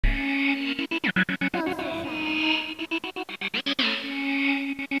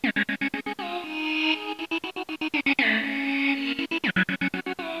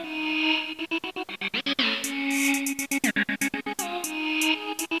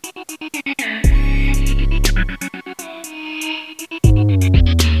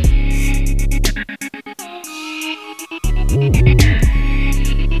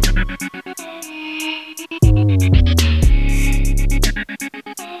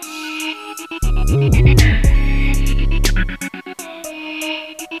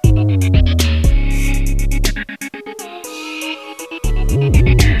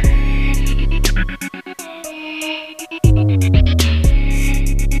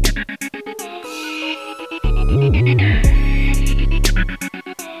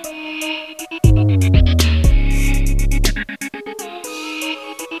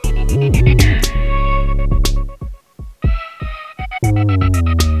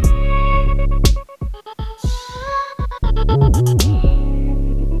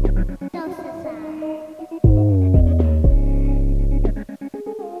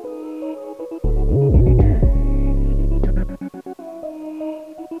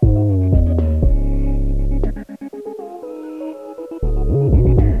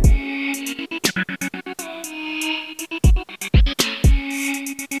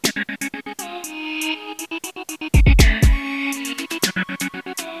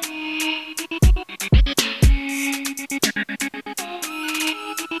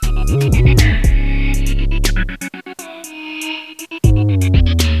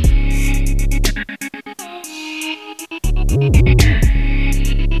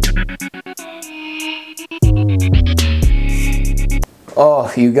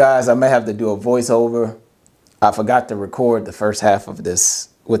Oh, you guys, I may have to do a voiceover. I forgot to record the first half of this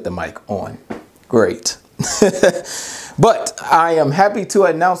with the mic on. Great. But I am happy to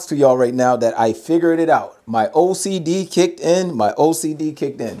announce to y'all right now that I figured it out. My OCD kicked in. My OCD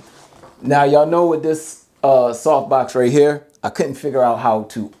kicked in. Now, y'all know with this softbox right here, I couldn't figure out how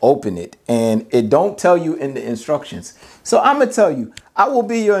to open it. And it don't tell you in the instructions. So I'm going to tell you, I will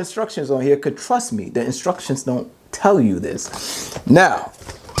be your instructions on here. Because trust me, the instructions don't tell you this. Now,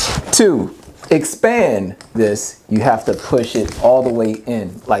 to expand this, you have to push it all the way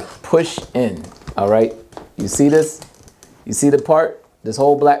in. Like push in. All right. You see this? You see the part? This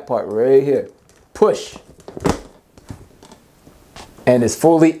whole black part right here. Push. And it's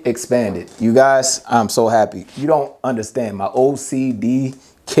fully expanded. You guys, I'm so happy. You don't understand. My OCD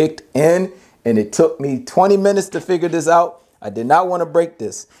kicked in and it took me 20 minutes to figure this out. I did not want to break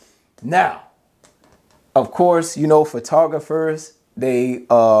this. Now, of course, you know, photographers, they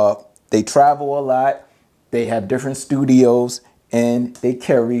travel a lot. They have different studios and they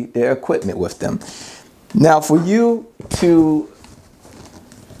carry their equipment with them. Now, for you to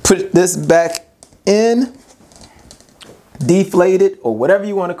put this back in, deflate it, or whatever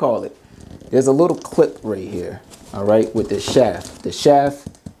you want to call it, there's a little clip right here, all right, with the shaft. The shaft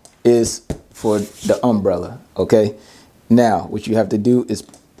is for the umbrella, okay? Now, what you have to do is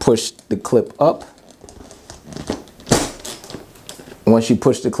push the clip up. Once you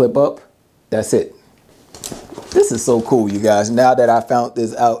push the clip up, that's it. This is so cool, you guys. Now that I found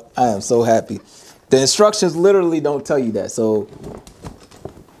this out, I am so happy. The instructions literally don't tell you that. So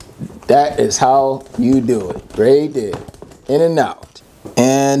that is how you do it. Right there. In and out.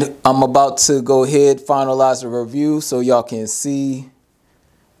 And I'm about to go ahead, finalize the review so y'all can see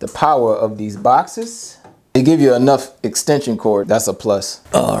the power of these boxes. They give you enough extension cord. That's a plus.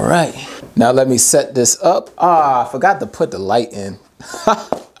 All right. Now let me set this up. I forgot to put the light in.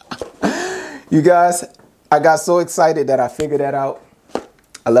 You guys, I got so excited that I figured that out.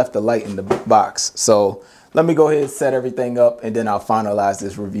 I left the light in the box. So let me go ahead and set everything up and then I'll finalize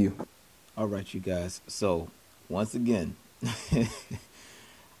this review. All right, you guys. So once again,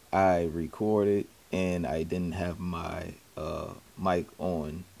 I recorded and I didn't have my mic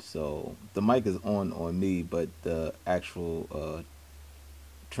on. So the mic is on me, but the actual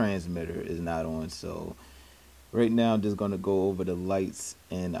transmitter is not on. So right now I'm just going to go over the lights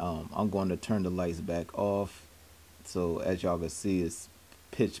and I'm going to turn the lights back off. So as y'all can see, it's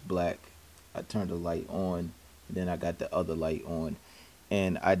pitch black. I turned the light on and then I got the other light on,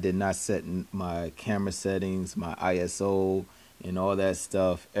 and I did not set my camera settings, my ISO and all that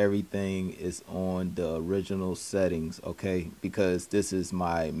stuff. Everything is on the original settings, okay? Because this is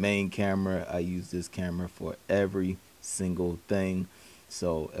my main camera. I use this camera for every single thing.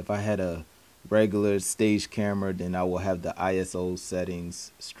 So if I had a regular stage camera, then I will have the ISO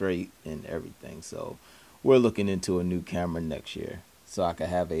settings straight and everything. So we're looking into a new camera next year, so I could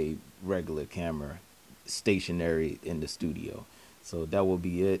have a regular camera stationary in the studio. So that will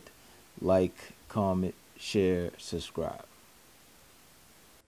be it. Like, comment, share, subscribe.